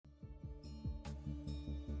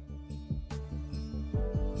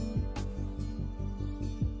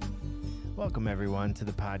Welcome, everyone, to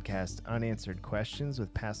the podcast Unanswered Questions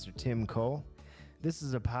with Pastor Tim Cole. This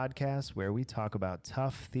is a podcast where we talk about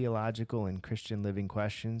tough theological and Christian living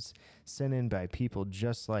questions sent in by people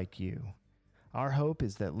just like you. Our hope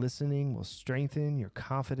is that listening will strengthen your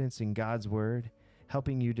confidence in God's Word,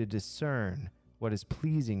 helping you to discern what is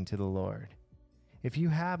pleasing to the Lord. If you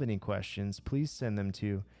have any questions, please send them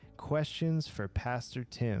to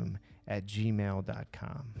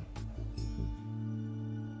questionsforpastortim@gmail.com.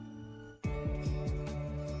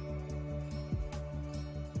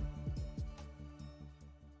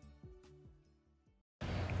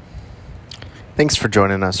 Thanks for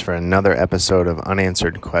joining us for another episode of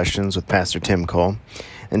Unanswered Questions with Pastor Tim Cole.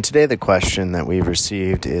 And today the question that we've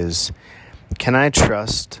received is, can I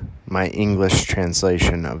trust my English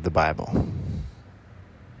translation of the Bible?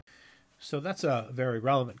 So that's a very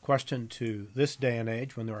relevant question to this day and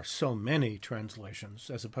age when there are so many translations,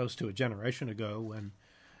 as opposed to a generation ago when,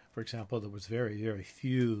 for example, there was very, very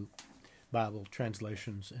few Bible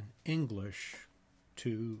translations in English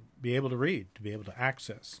to be able to read, to be able to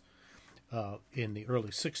access. In the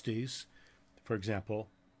early 60s, for example,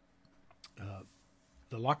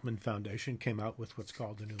 the Lockman Foundation came out with what's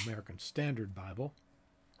called the New American Standard Bible,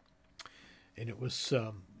 and it was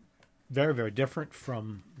very, very different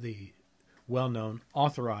from the well-known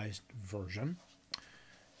authorized version.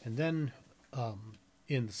 And then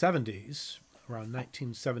in the 70s, around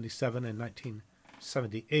 1977 and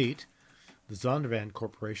 1978, the Zondervan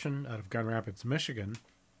Corporation out of Grand Rapids, Michigan,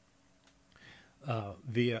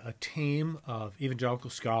 via a team of evangelical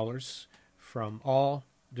scholars from all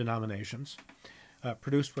denominations,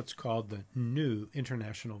 produced what's called the New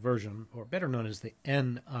International Version, or better known as the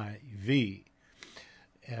NIV.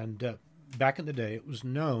 And back in the day, it was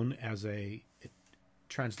known as a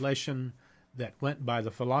translation that went by the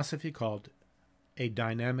philosophy called a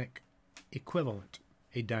dynamic equivalent.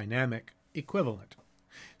 A dynamic equivalent.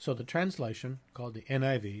 So the translation, called the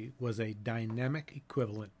NIV, was a dynamic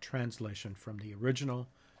equivalent translation from the original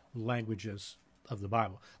languages of the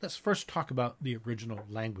Bible. Let's first talk about the original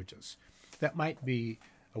languages. That might be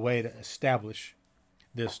a way to establish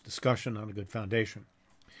this discussion on a good foundation.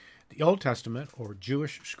 The Old Testament, or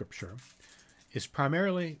Jewish scripture, is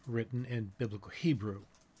primarily written in Biblical Hebrew,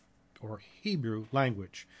 or Hebrew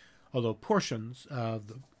language, although portions of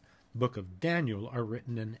the book of Daniel are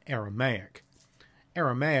written in Aramaic.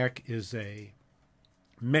 Aramaic is a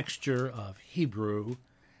mixture of Hebrew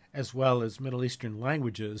as well as Middle Eastern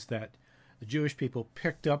languages that the Jewish people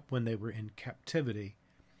picked up when they were in captivity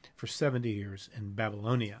for 70 years in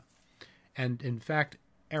Babylonia. And in fact,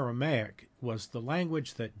 Aramaic was the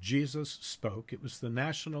language that Jesus spoke. It was the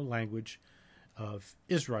national language of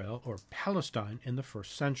Israel or Palestine in the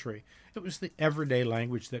first century. It was the everyday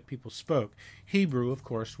language that people spoke. Hebrew, of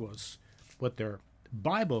course, was what their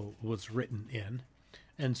Bible was written in.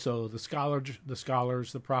 And so the scholars,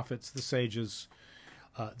 the prophets, the sages,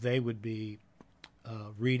 they would be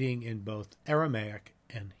reading in both Aramaic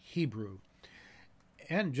and Hebrew.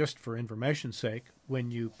 And just for information's sake,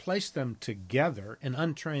 when you place them together, an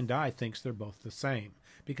untrained eye thinks they're both the same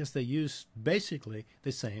because they use basically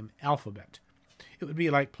the same alphabet. It would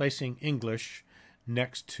be like placing English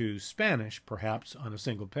next to Spanish, perhaps on a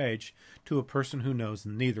single page, to a person who knows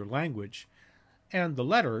neither language. And the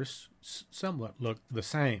letters somewhat look the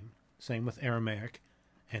same. Same with Aramaic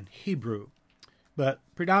and Hebrew. But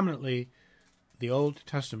predominantly, the Old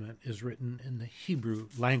Testament is written in the Hebrew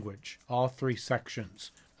language, all three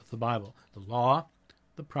sections of the Bible, the law,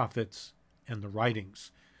 the prophets, and the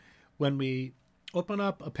writings. When we open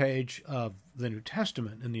up a page of the New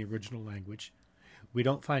Testament in the original language, we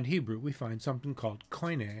don't find Hebrew, we find something called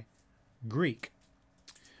Koine Greek.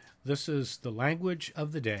 This is the language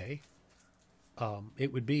of the day.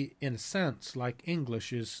 It would be, in a sense, like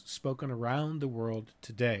English is spoken around the world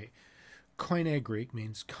today. Koine Greek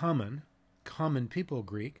means common people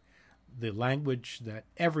Greek, the language that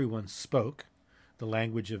everyone spoke, the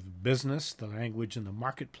language of business, the language in the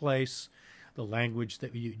marketplace, the language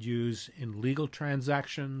that you'd use in legal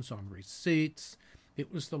transactions, on receipts.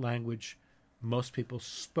 It was the language most people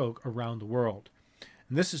spoke around the world.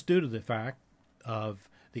 And this is due to the fact of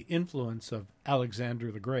the influence of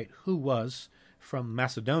Alexander the Great, who was from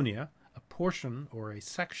Macedonia, a portion or a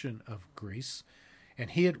section of Greece, and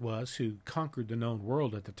he it was who conquered the known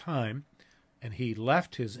world at the time, and he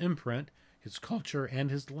left his imprint, his culture, and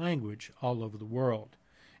his language all over the world.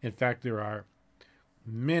 In fact, there are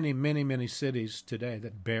many, many, many cities today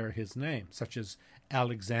that bear his name, such as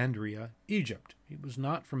Alexandria, Egypt. He was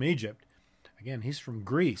not from Egypt. Again, he's from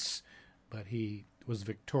Greece, but he was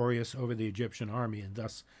victorious over the Egyptian army and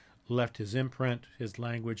thus left his imprint, his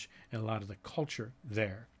language, and a lot of the culture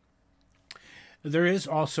there. There is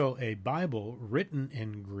also a Bible written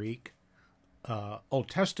in Greek, Old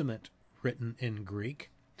Testament written in Greek,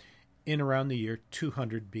 in around the year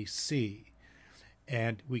 200 BC.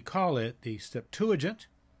 And we call it the Septuagint,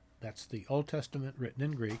 that's the Old Testament written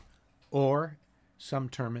in Greek, or some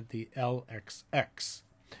term it the LXX,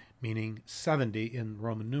 meaning 70 in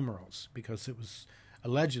Roman numerals, because it was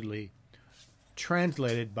allegedly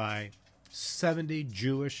translated by 70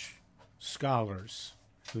 Jewish scholars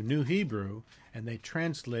who knew Hebrew, and they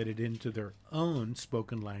translated into their own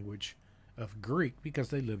spoken language of Greek because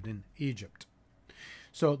they lived in Egypt.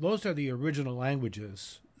 So those are the original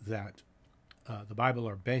languages that the Bible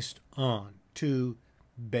are based on, two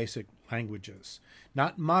basic languages.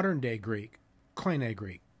 Not modern-day Greek, Koine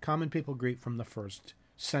Greek, Common People Greek from the 1st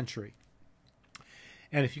century.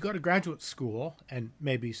 And if you go to graduate school, and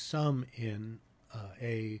maybe some in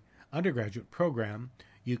a undergraduate program,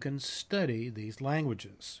 you can study these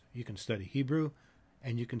languages. You can study Hebrew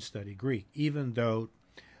and you can study Greek, even though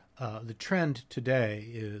the trend today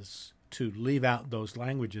is to leave out those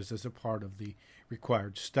languages as a part of the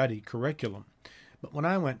required study curriculum. But when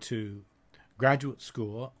I went to graduate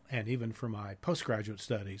school, and even for my postgraduate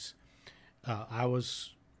studies, I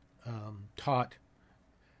was taught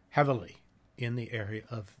heavily in the area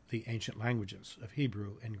of the ancient languages of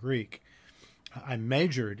Hebrew and Greek. I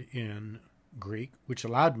majored in Greek, which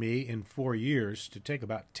allowed me in 4 years to take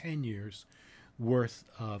about 10 years worth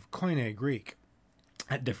of Koine Greek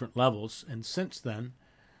at different levels. And since then,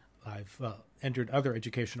 I've entered other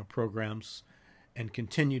educational programs and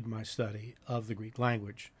continued my study of the Greek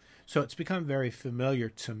language. So it's become very familiar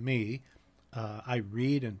to me. I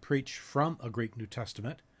read and preach from a Greek New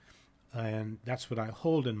Testament, and that's what I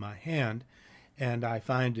hold in my hand. And I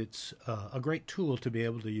find it's a great tool to be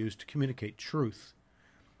able to use to communicate truth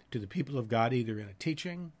to the people of God, either in a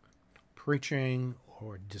teaching, preaching,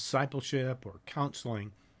 or discipleship, or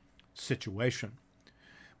counseling situation.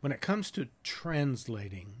 When it comes to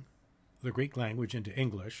translating the Greek language into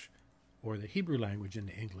English, or the Hebrew language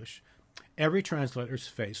into English, every translator is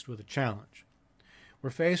faced with a challenge. We're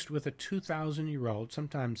faced with a 2,000-year-old,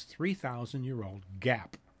 sometimes 3,000-year-old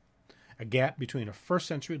gap, a gap between a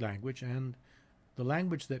first-century language and the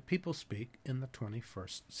language that people speak in the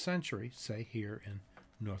 21st century, say here in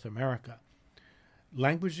North America.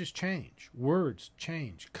 Languages change, words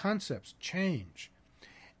change, concepts change.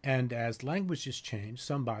 And as languages change,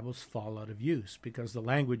 some Bibles fall out of use because the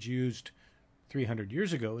language used 300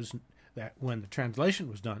 years ago, is that when the translation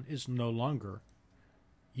was done, is no longer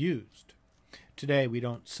used. Today we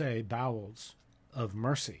don't say bowels of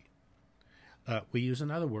mercy. We use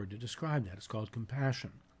another word to describe that. It's called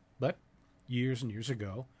compassion. But years and years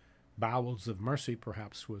ago, bowels of mercy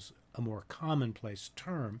perhaps was a more commonplace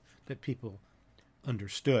term that people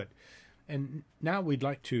understood. And now we'd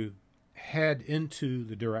like to head into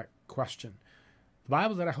the direct question. The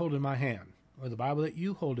Bible that I hold in my hand, or the Bible that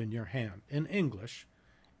you hold in your hand in English,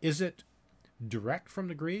 is it direct from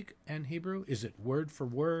the Greek and Hebrew? Is it word for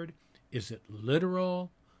word? Is it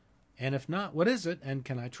literal? And if not, what is it, and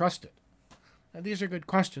can I trust it? Now, these are good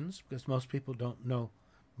questions because most people don't know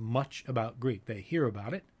much about Greek. They hear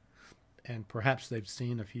about it, and perhaps they've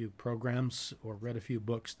seen a few programs or read a few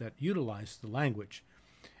books that utilize the language.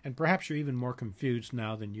 And perhaps you're even more confused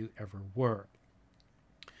now than you ever were.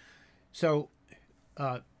 So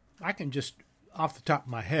I can just, off the top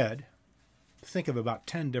of my head, think of about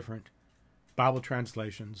 10 different Bible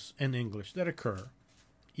translations in English that occur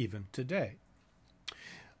even today.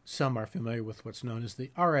 Some are familiar with what's known as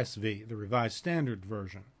the RSV, the Revised Standard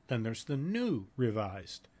Version. Then there's the New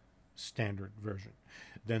Revised Standard Version.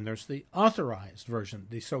 Then there's the Authorized Version,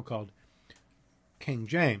 the so-called King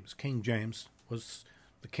James. King James was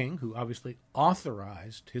the king who obviously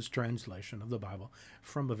authorized his translation of the Bible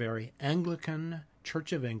from a very Anglican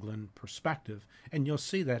Church of England perspective. And you'll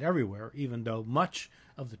see that everywhere, even though much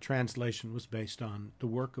of the translation was based on the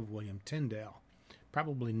work of William Tyndale,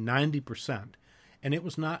 probably 90%. And it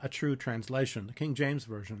was not a true translation. The King James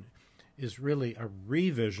Version is really a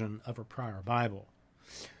revision of a prior Bible.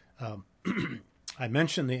 I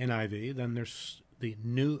mentioned the NIV, then there's the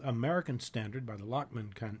New American Standard by the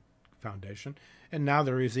Lockman Foundation, and now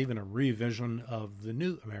there is even a revision of the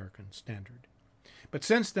New American Standard. But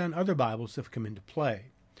since then, other Bibles have come into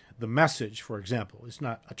play. The Message, for example, is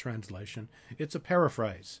not a translation. It's a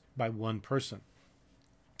paraphrase by one person.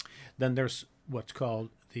 Then there's what's called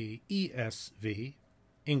the ESV,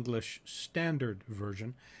 English Standard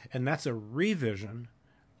Version, and that's a revision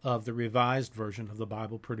of the Revised Version of the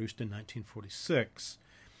Bible produced in 1946.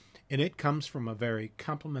 And it comes from a very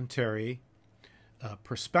complementary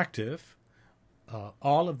perspective.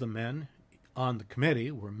 All of the men on the committee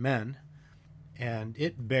were men, and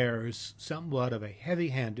it bears somewhat of a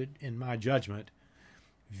heavy-handed, in my judgment,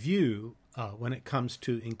 view when it comes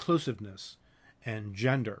to inclusiveness and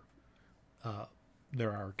gender.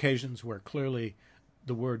 There are occasions where clearly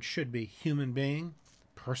the word should be human being,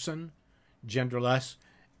 person, genderless,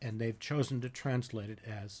 and they've chosen to translate it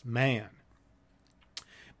as man.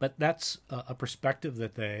 But that's a perspective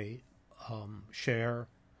that they share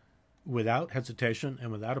without hesitation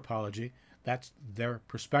and without apology. That's their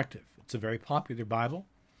perspective. It's a very popular Bible.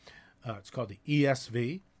 It's called the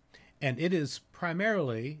ESV, and it is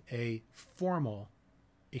primarily a formal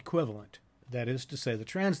equivalent. That is to say, the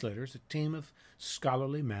translators, a team of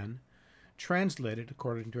scholarly men, translated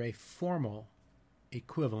according to a formal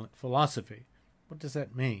equivalent philosophy. What does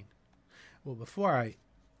that mean? Well, before I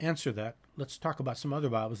answer that, let's talk about some other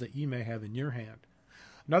Bibles that you may have in your hand.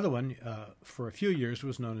 Another one, for a few years,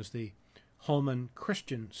 was known as the Holman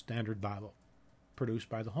Christian Standard Bible, produced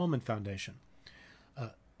by the Holman Foundation.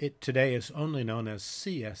 It today is only known as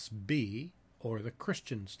CSB, or the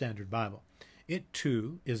Christian Standard Bible. It,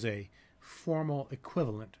 too, is a formal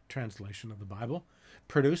equivalent translation of the Bible,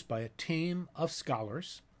 produced by a team of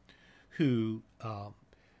scholars who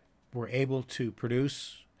were able to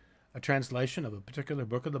produce a translation of a particular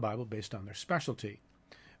book of the Bible based on their specialty.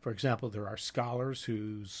 For example, there are scholars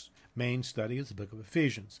whose main study is the book of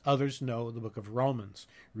Ephesians. Others know the book of Romans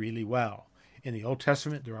really well. In the Old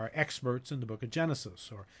Testament, there are experts in the book of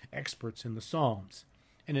Genesis or experts in the Psalms.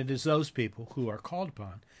 And it is those people who are called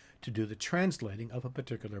upon to do the translating of a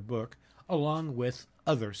particular book along with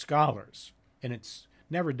other scholars. And it's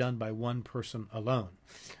never done by one person alone.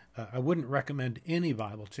 I wouldn't recommend any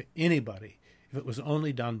Bible to anybody if it was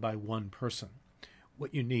only done by one person.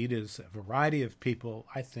 What you need is a variety of people,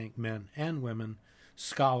 I think men and women,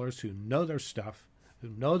 scholars who know their stuff, who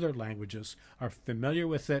know their languages, are familiar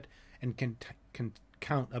with it, and can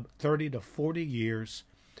count up 30 to 40 years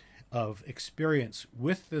of experience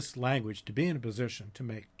with this language to be in a position to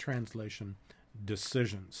make translation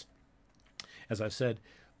decisions. As I said,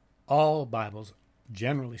 all Bibles,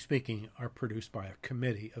 generally speaking, are produced by a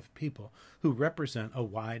committee of people who represent a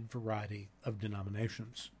wide variety of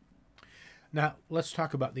denominations. Now, let's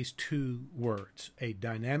talk about these two words, a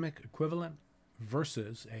dynamic equivalent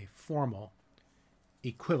versus a formal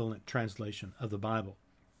equivalent translation of the Bible.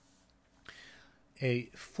 A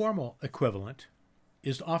formal equivalent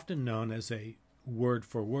is often known as a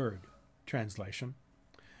word-for-word translation,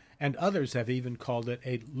 and others have even called it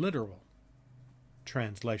a literal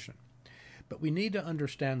translation. But we need to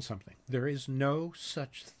understand something. There is no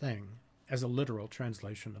such thing as a literal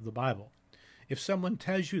translation of the Bible. If someone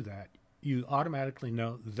tells you that, you automatically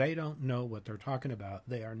know they don't know what they're talking about.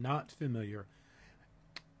 They are not familiar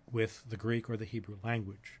with the Greek or the Hebrew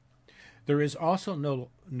language. There is also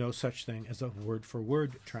no such thing as a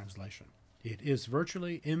word-for-word translation. It is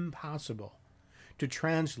virtually impossible to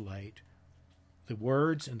translate the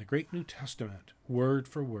words in the Greek New Testament, word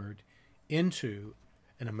for word, into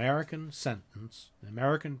an American sentence, an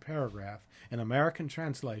American paragraph, an American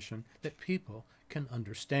translation that people can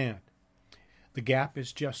understand. The gap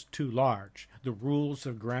is just too large. The rules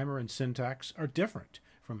of grammar and syntax are different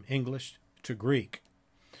from English to Greek.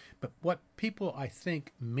 But what people, I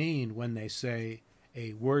think, mean when they say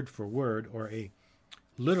a word for word or a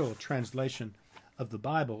literal translation of the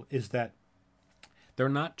Bible is that they're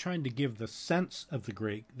not trying to give the sense of the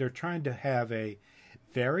Greek. They're trying to have a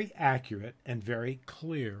very accurate and very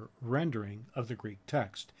clear rendering of the Greek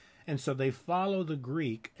text. And so they follow the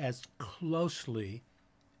Greek as closely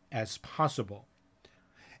as possible.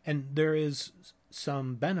 And there is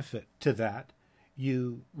some benefit to that.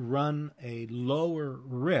 You run a lower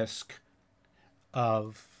risk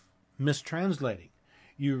of mistranslating.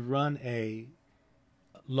 You run a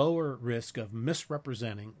lower risk of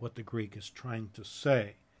misrepresenting what the Greek is trying to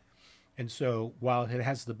say. And so while it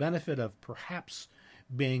has the benefit of perhaps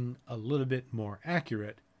being a little bit more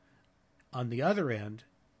accurate, on the other end,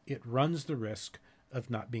 it runs the risk of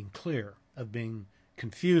not being clear, of being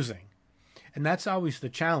confusing. And that's always the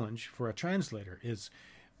challenge for a translator, is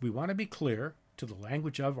we want to be clear to the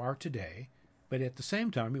language of our today, but at the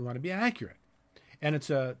same time we want to be accurate. And it's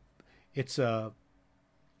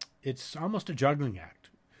almost a juggling act.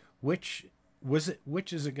 Which is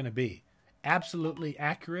it going to be? Absolutely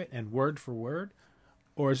accurate and word for word?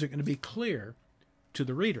 Or is it going to be clear to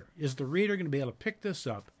the reader? Is the reader going to be able to pick this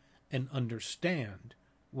up and understand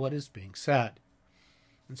what is being said?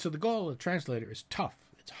 And so the goal of the translator is tough.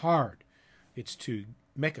 It's hard. It's to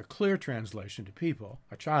make a clear translation to people,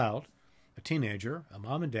 a child, a teenager, a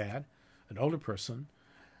mom and dad, an older person,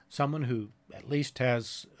 someone who at least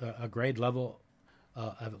has a grade level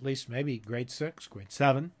of at least maybe grade 6, grade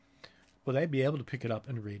 7, will they be able to pick it up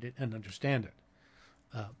and read it and understand it?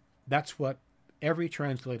 That's what every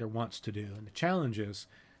translator wants to do. And the challenge is,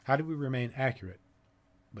 how do we remain accurate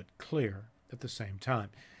but clear at the same time?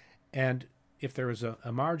 And if there is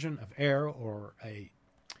a margin of error or a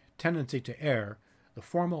tendency to err, the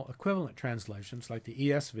formal equivalent translations like the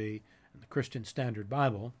ESV and the Christian Standard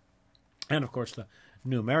Bible, and of course the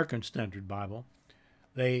New American Standard Bible,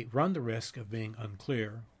 they run the risk of being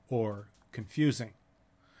unclear or confusing.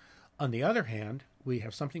 On the other hand, we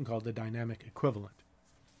have something called the dynamic equivalent.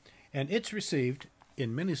 And it's received,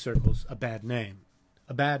 in many circles, a bad name,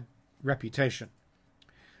 a bad reputation.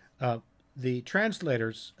 The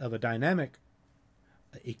translators of a dynamic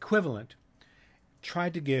equivalent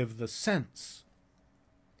tried to give the sense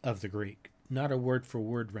of the Greek, not a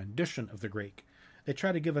word-for-word rendition of the Greek. They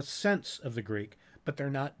try to give a sense of the Greek, but they're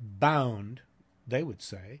not bound, they would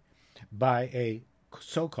say, by a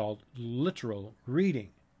so-called literal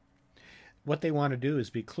reading. What they want to do is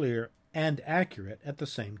be clear and accurate at the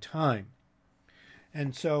same time.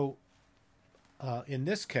 And so, in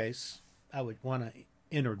this case, I would want to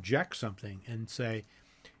interject something and say,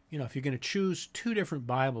 if you're going to choose two different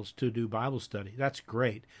Bibles to do Bible study, that's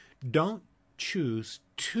great. Don't choose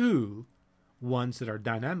two ones that are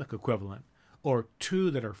dynamic equivalent or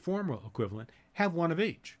two that are formal equivalent. Have one of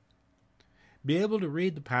each. Be able to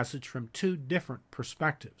read the passage from two different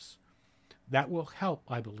perspectives. That will help,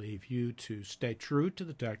 I believe, you to stay true to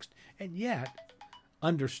the text and yet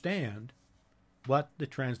understand what the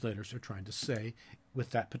translators are trying to say with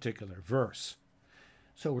that particular verse.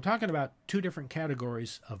 So we're talking about two different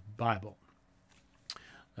categories of Bible.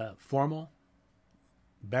 Formal,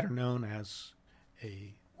 better known as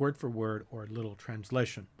a word-for-word or literal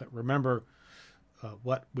translation. But remember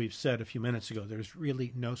what we've said a few minutes ago. There's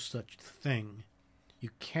really no such thing. You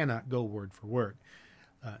cannot go word for word.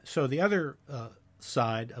 So the other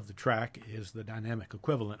side of the track is the dynamic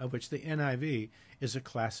equivalent, of which the NIV is a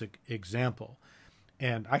classic example.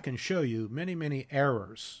 And I can show you many, many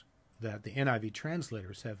errors that the NIV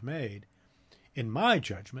translators have made, in my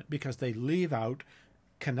judgment, because they leave out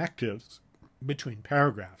connectives between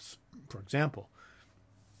paragraphs. For example,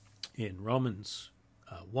 in Romans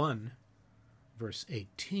 1, verse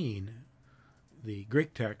 18, the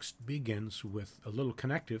Greek text begins with a little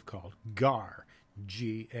connective called gar,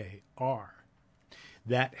 G-A-R.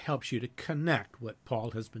 That helps you to connect what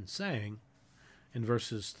Paul has been saying in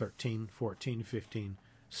verses 13, 14, 15,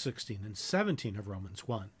 16, and 17 of Romans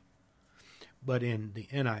 1. But in the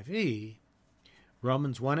NIV,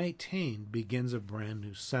 Romans 1:18 begins a brand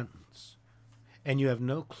new sentence. And you have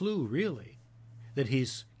no clue, really, that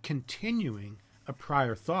he's continuing a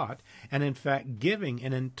prior thought and, in fact, giving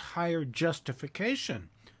an entire justification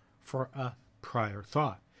for a prior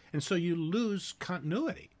thought. And so you lose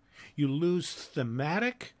continuity. You lose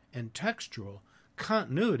thematic and textual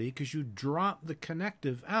continuity because you drop the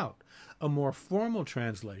connective out. A more formal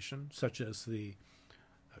translation, such as the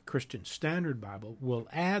Christian Standard Bible, will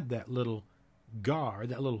add that little gar,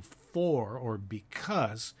 that little for or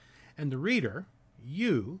because, and the reader,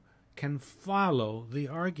 you, can follow the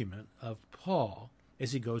argument of Paul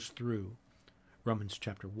as he goes through Romans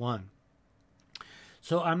chapter 1.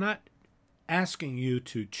 So I'm not asking you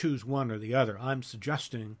to choose one or the other. I'm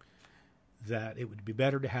suggesting that it would be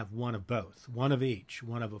better to have one of both, one of each,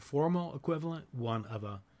 one of a formal equivalent, one of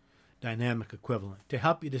a dynamic equivalent, to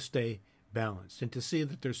help you to stay balanced and to see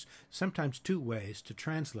that there's sometimes two ways to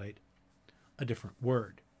translate a different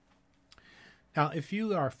word. Now, if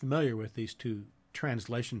you are familiar with these two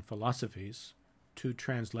translation philosophies, two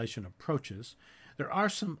translation approaches, there are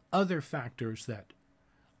some other factors that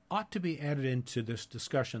ought to be added into this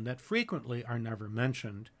discussion that frequently are never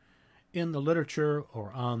mentioned in the literature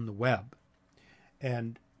or on the web.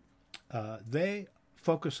 And they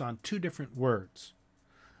focus on two different words.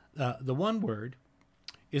 The one word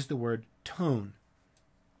is the word tone.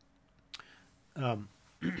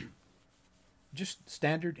 Just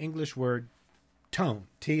standard English word tone,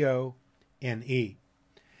 T-O-N-E.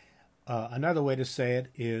 Another way to say it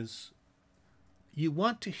is you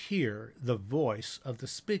want to hear the voice of the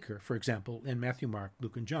speaker, for example, in Matthew, Mark,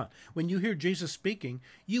 Luke, and John. When you hear Jesus speaking,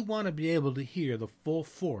 you want to be able to hear the full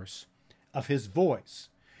force of his voice.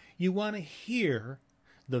 You want to hear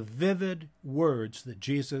the vivid words that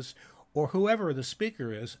Jesus, or whoever the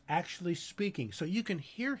speaker is, actually speaking, so you can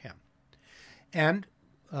hear him. And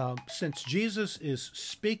since Jesus is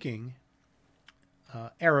speaking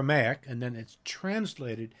Aramaic, and then it's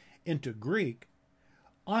translated into Greek,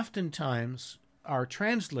 oftentimes our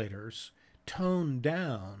translators tone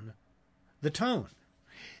down the tone.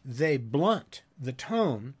 They blunt the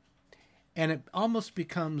tone And it almost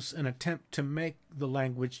becomes an attempt to make the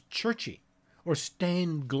language churchy or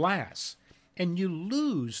stained glass, and you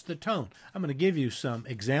lose the tone. I'm going to give you some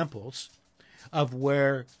examples of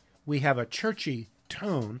where we have a churchy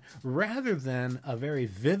tone rather than a very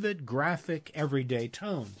vivid, graphic, everyday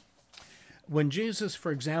tone. When Jesus,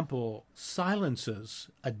 for example, silences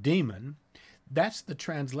a demon, that's the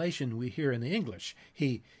translation we hear in the English.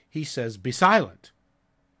 He says, "Be silent,"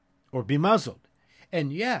 or "Be muzzled."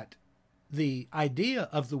 And yet, the idea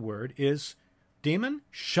of the word is, "Demon,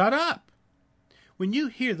 shut up." When you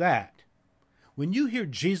hear that, when you hear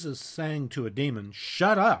Jesus saying to a demon,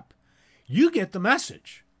 "Shut up," you get the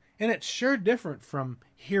message. And it's sure different from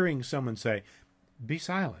hearing someone say, "Be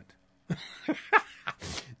silent."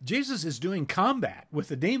 Jesus is doing combat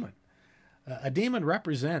with a demon. A demon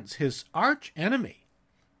represents his arch enemy.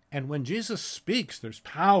 And when Jesus speaks, there's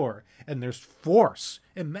power and there's force.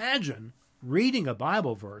 Imagine reading a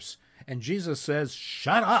Bible verse and Jesus says,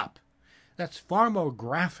 "Shut up." That's far more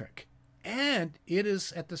graphic. And it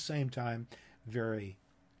is at the same time very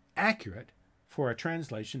accurate for a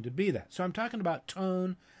translation to be that. So I'm talking about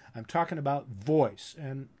tone. I'm talking about voice.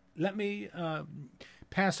 And let me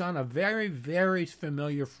pass on a very, very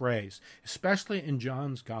familiar phrase, especially in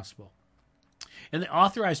John's Gospel. In the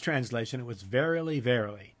Authorized Translation, it was, "Verily,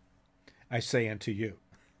 verily, I say unto you."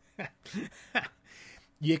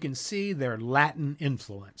 You can see their Latin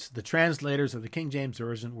influence. The translators of the King James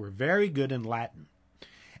Version were very good in Latin.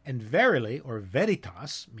 And verily, or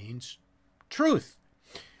veritas, means truth.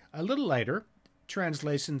 A little later,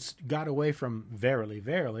 translations got away from verily,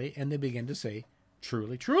 verily, and they began to say,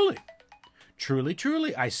 truly, truly. Truly,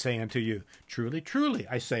 truly, I say unto you. Truly, truly,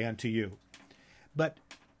 I say unto you. But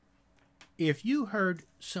if you heard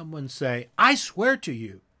someone say, "I swear to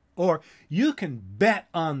you," or "you can bet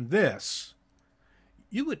on this,"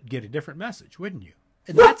 you would get a different message, wouldn't you?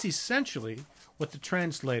 And that's essentially what the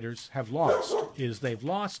translators have lost, is they've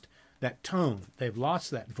lost that tone. They've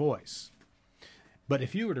lost that voice. But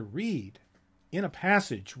if you were to read in a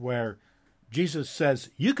passage where Jesus says,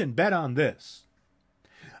 "You can bet on this,"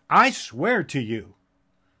 "I swear to you,"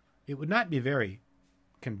 it would not be very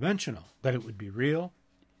conventional, but it would be real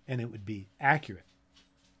and it would be accurate.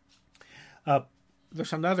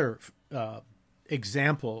 There's another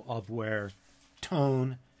example of where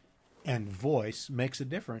tone and voice makes a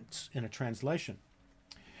difference in a translation.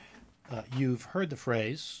 You've heard the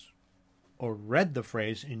phrase or read the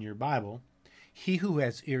phrase in your Bible, "He who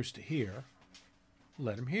has ears to hear,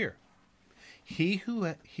 let him hear." He who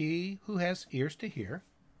has ears to hear,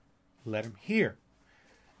 let him hear.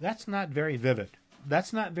 That's not very vivid.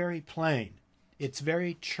 That's not very plain. It's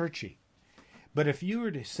very churchy. But if you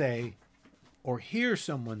were to say, or hear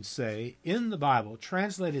someone say in the Bible,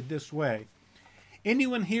 translated this way,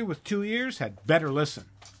 "Anyone here with 2 ears had better listen,"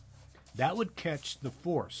 that would catch the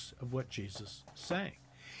force of what Jesus is saying.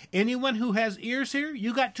 Anyone who has ears here,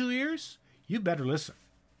 you got 2 ears, you better listen.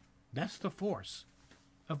 That's the force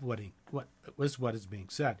of what is being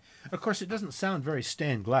said. Of course, it doesn't sound very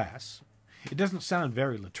stained glass. It doesn't sound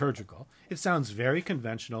very liturgical. It sounds very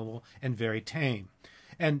conventional and very tame.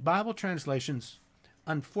 And Bible translations,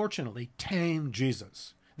 unfortunately, tame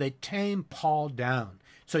Jesus. They tame Paul down.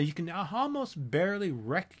 So you can almost barely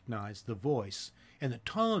recognize the voice and the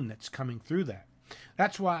tone that's coming through that.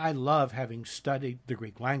 That's why I love having studied the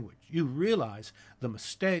Greek language. You realize the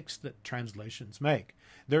mistakes that translations make.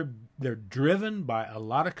 They're driven by a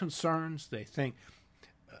lot of concerns. They think,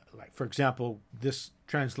 like, for example, this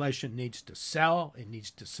translation needs to sell. It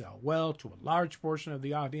needs to sell well to a large portion of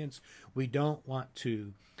the audience. We don't want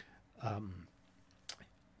to, how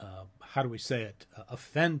do we say it,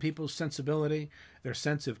 offend people's sensibility, their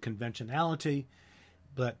sense of conventionality.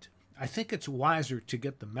 But I think it's wiser to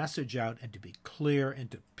get the message out and to be clear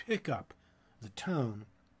and to pick up the tone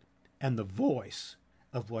and the voice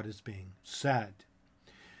of what is being said.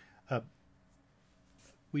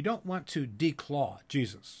 We don't want to declaw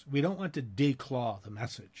Jesus. We don't want to declaw the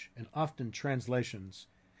message. And often translations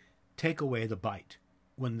take away the bite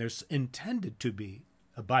when there's intended to be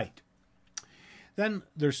a bite. Then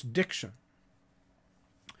there's diction.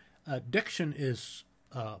 Diction is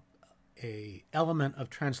a element of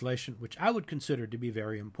translation which I would consider to be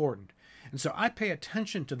very important. And so I pay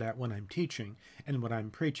attention to that when I'm teaching and when I'm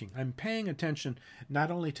preaching. I'm paying attention not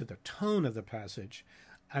only to the tone of the passage,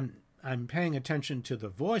 I'm paying attention to the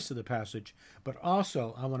voice of the passage, but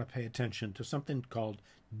also I want to pay attention to something called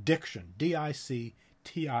diction, D-I-C-T-I-O-N.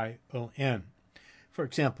 For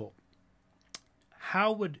example,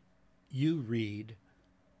 how would you read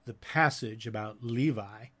the passage about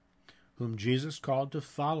Levi, whom Jesus called to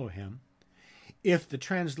follow him, if the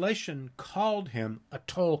translation called him a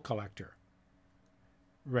toll collector?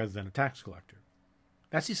 rather than a tax collector.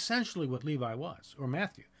 That's essentially what Levi was, or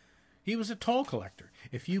Matthew. He was a toll collector.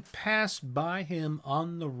 If you passed by him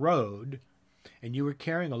on the road and you were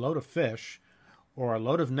carrying a load of fish or a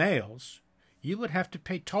load of nails, you would have to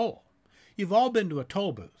pay toll. You've all been to a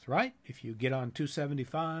toll booth, right? If you get on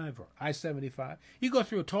 275 or I-75, you go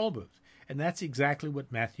through a toll booth, and that's exactly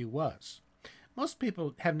what Matthew was. Most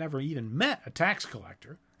people have never even met a tax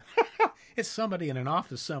collector. It's somebody in an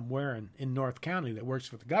office somewhere in North County that works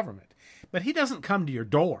for the government. But he doesn't come to your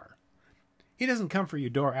door. He doesn't come for your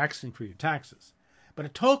door asking for your taxes. But a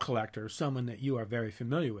toll collector is someone that you are very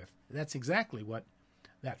familiar with. That's exactly what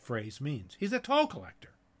that phrase means. He's a toll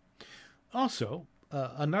collector. Also,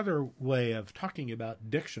 another way of talking about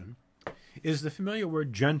diction is the familiar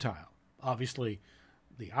word Gentile. Obviously,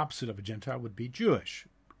 the opposite of a Gentile would be Jewish,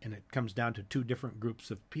 and it comes down to two different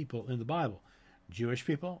groups of people in the Bible, Jewish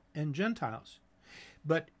people and Gentiles.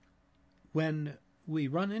 But when we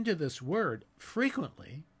run into this word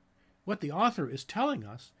frequently, what the author is telling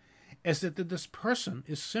us is that this person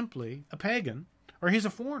is simply a pagan, or he's a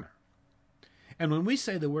foreigner. And when we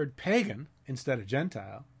say the word pagan instead of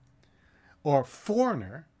Gentile, or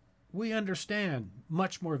foreigner, we understand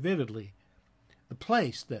much more vividly the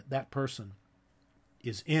place that that person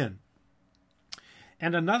is in.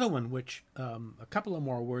 And another one, which a couple of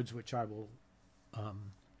more words which I will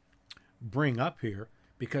bring up here,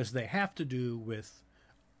 because they have to do with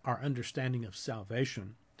our understanding of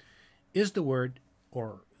salvation, is the word,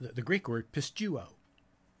 or the Greek word, pisteuo.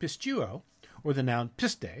 Pisteuo, or the noun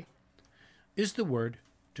piste, is the word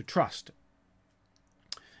to trust.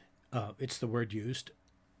 It's the word used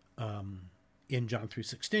in John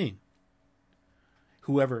 3:16.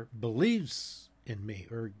 Whoever believes in me,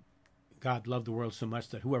 or God loved the world so much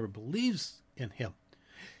that whoever believes in him.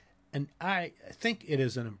 And I think it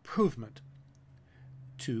is an improvement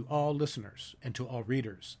to all listeners and to all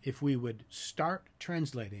readers if we would start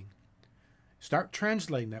translating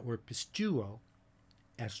that word pisteuo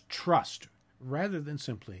as trust rather than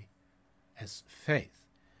simply as faith.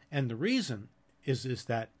 And the reason is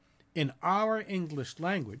that in our English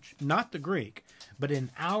language, not the Greek, but in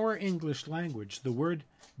our English language, the word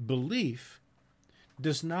belief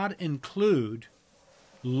does not include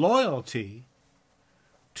loyalty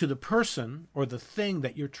to the person or the thing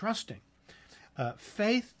that you're trusting.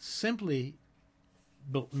 Faith simply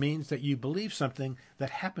means that you believe something that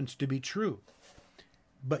happens to be true.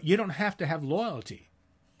 But you don't have to have loyalty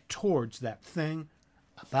towards that thing,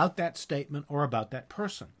 about that statement, or about that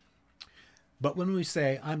person. But when we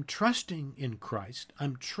say, I'm trusting in Christ,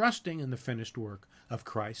 I'm trusting in the finished work of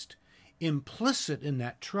Christ, implicit in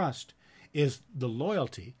that trust is the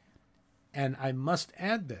loyalty. And I must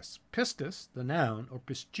add this, pistis, the noun, or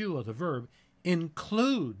pisteuo, the verb,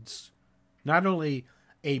 includes not only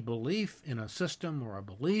a belief in a system or a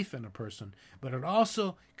belief in a person, but it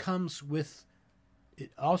also comes with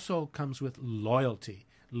loyalty.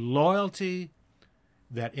 Loyalty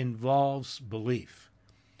that involves belief.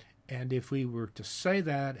 And if we were to say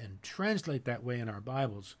that and translate that way in our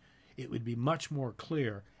Bibles, it would be much more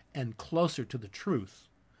clear and closer to the truth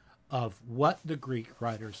of what the Greek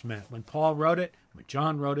writers meant when Paul wrote it, when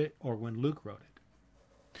John wrote it, or when Luke wrote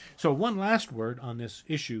it. So one last word on this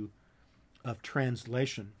issue of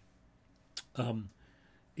translation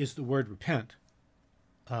is the word repent.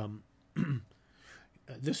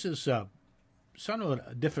 This is somewhat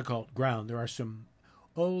a difficult ground. There are some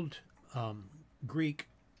old Greek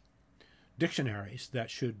dictionaries that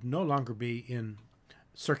should no longer be in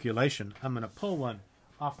circulation. I'm going to pull one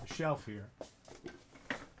off the shelf here.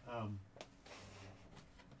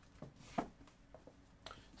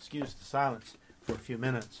 Excuse the silence for a few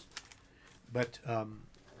minutes. But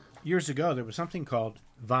years ago, there was something called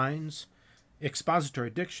Vine's Expository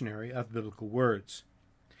Dictionary of Biblical Words.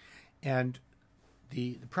 And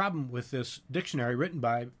the problem with this dictionary, written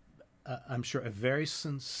by, I'm sure, a very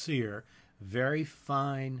sincere, very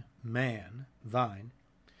fine man, Vine,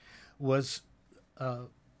 was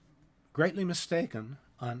greatly mistaken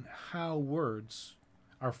on how words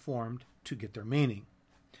are formed to get their meaning.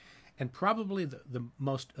 And probably the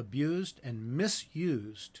most abused and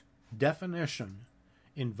misused definition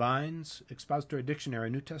in Vine's Expository Dictionary,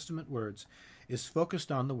 New Testament words, is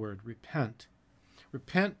focused on the word repent.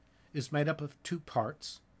 Repent is made up of two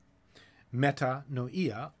parts,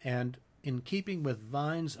 metanoia, and in keeping with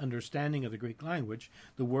Vine's understanding of the Greek language,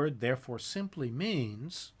 the word therefore simply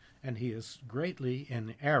means, and he is greatly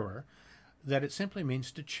in error, that it simply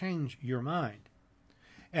means to change your mind.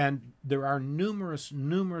 And there are numerous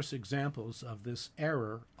examples of this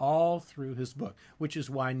error all through his book, which is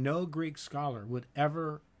why no Greek scholar would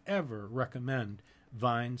ever recommend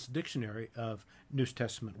Vine's Dictionary of New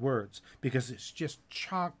Testament Words, because it's just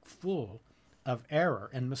chock full of error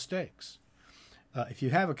and mistakes. If you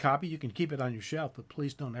have a copy, you can keep it on your shelf, but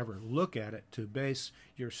please don't ever look at it to base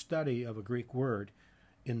your study of a Greek word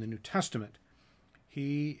in the New Testament.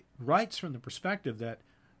 He writes from the perspective that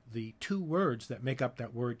the two words that make up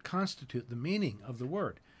that word constitute the meaning of the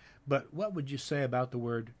word. But what would you say about the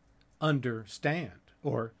word understand,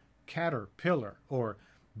 or caterpillar, or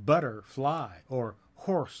butterfly, or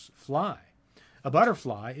horsefly? A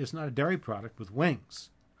butterfly is not a dairy product with wings,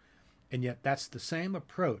 and yet that's the same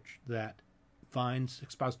approach that Vine's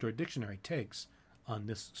Expository Dictionary takes on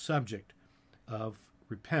this subject of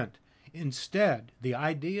repent. Instead, the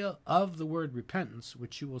idea of the word repentance,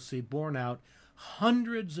 which you will see borne out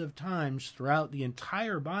hundreds of times throughout the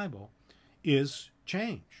entire Bible, is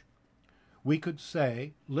change. We could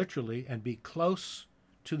say, literally, and be close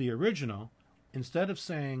to the original, instead of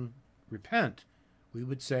saying repent, we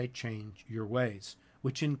would say change your ways,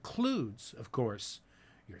 which includes, of course,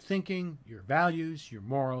 your thinking, your values, your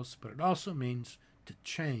morals, but it also means to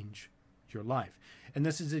change your life. And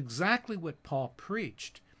this is exactly what Paul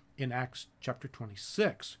preached in Acts chapter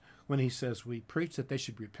 26, when he says we preach that they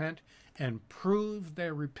should repent and prove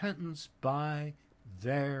their repentance by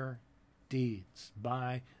their deeds,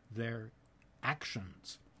 by their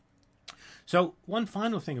actions. So one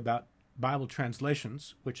final thing about Bible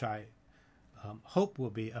translations, which I hope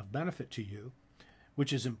will be of benefit to you,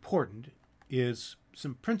 which is important, is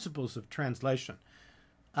some principles of translation.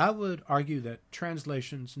 I would argue that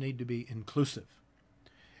translations need to be inclusive,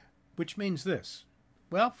 which means this.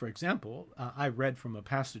 Well, for example, I read from a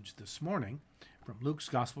passage this morning from Luke's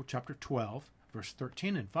Gospel, chapter 12, verse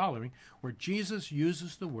 13 and following, where Jesus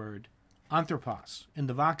uses the word anthropos in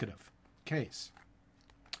the vocative case.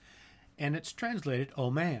 And it's translated,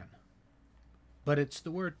 "O man." But it's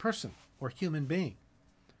the word person or human being.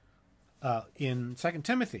 In 2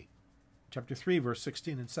 Timothy, chapter 3, verse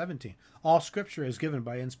 16 and 17, all Scripture is given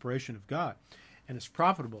by inspiration of God, and is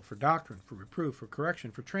profitable for doctrine, for reproof, for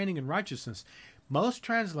correction, for training in righteousness. Most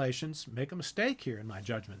translations make a mistake here, in my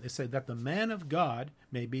judgment. They say that the man of God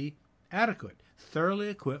may be adequate, thoroughly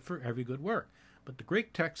equipped for every good work. But the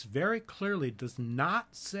Greek text very clearly does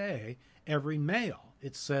not say every male.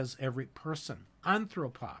 It says every person,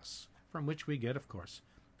 anthropos, from which we get, of course,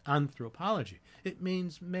 anthropology. It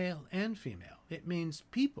means male and female. It means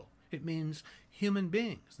people. It means human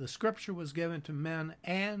beings. The Scripture was given to men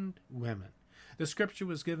and women. The Scripture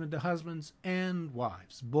was given to husbands and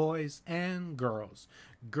wives, boys and girls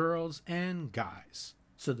and guys,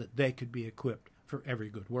 so that they could be equipped for every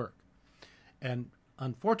good work. And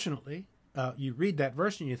unfortunately, you read that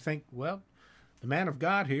verse and you think, well, the man of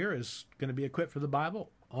God here is going to be equipped for the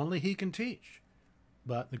Bible. Only he can teach.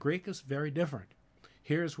 But the Greek is very different.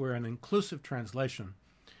 Here's where an inclusive translation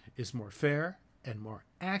is more fair and more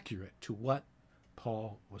accurate to what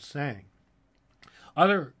Paul was saying.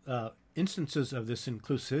 Other instances of this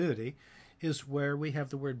inclusivity is where we have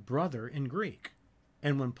the word brother in Greek.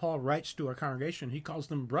 And when Paul writes to a congregation, he calls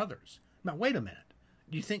them brothers. Now, wait a minute.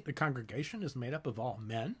 Do you think the congregation is made up of all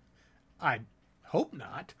men? I hope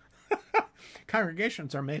not.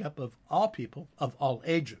 Congregations are made up of all people of all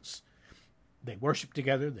ages. They worship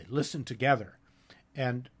together, they listen together.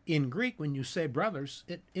 And in Greek, when you say brothers,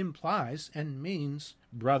 it implies and means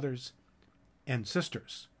brothers and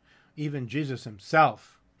sisters. Even Jesus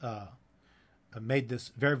himself made this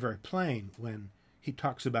very, very plain when he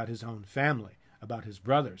talks about his own family, about his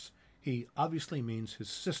brothers. He obviously means his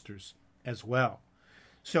sisters as well.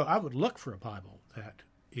 So I would look for a Bible that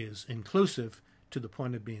is inclusive to the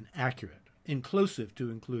point of being accurate, inclusive to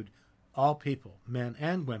include all people, men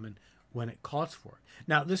and women, when it calls for it.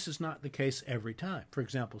 Now, this is not the case every time. For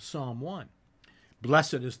example, Psalm 1,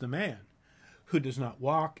 "Blessed is the man who does not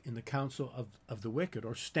walk in the counsel of the wicked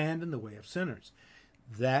or stand in the way of sinners."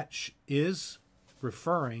 That is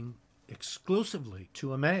referring exclusively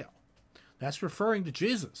to a male. That's referring to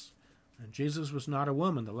Jesus. And Jesus was not a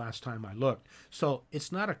woman the last time I looked. So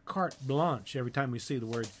it's not a carte blanche every time we see the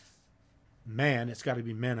word man, it's got to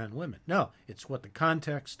be men and women. No, it's what the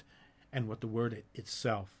context and what the word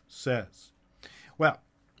itself says. Well,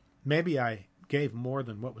 maybe I gave more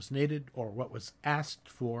than what was needed or what was asked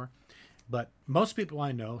for, but most people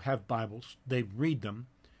I know have Bibles. They read them,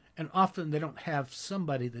 and often they don't have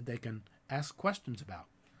somebody that they can ask questions about.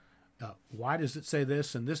 Why does it say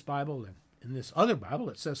this in this Bible, and in this other Bible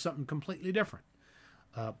it says something completely different?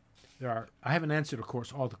 I haven't answered, of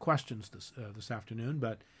course, all the questions this afternoon,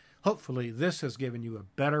 but hopefully this has given you a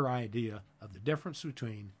better idea of the difference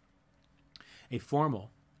between a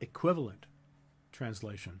formal, equivalent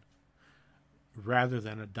translation rather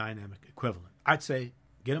than a dynamic equivalent. I'd say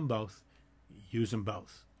get them both, use them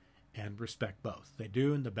both, and respect both. They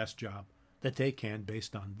do the best job that they can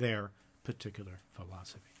based on their particular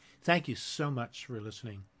philosophy. Thank you so much for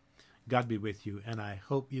listening. God be with you, and I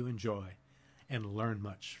hope you enjoy and learn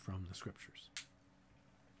much from the Scriptures.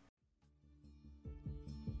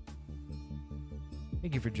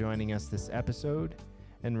 Thank you for joining us this episode.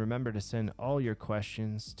 And remember to send all your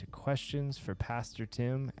questions to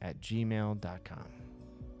questionsforpastortim@gmail.com.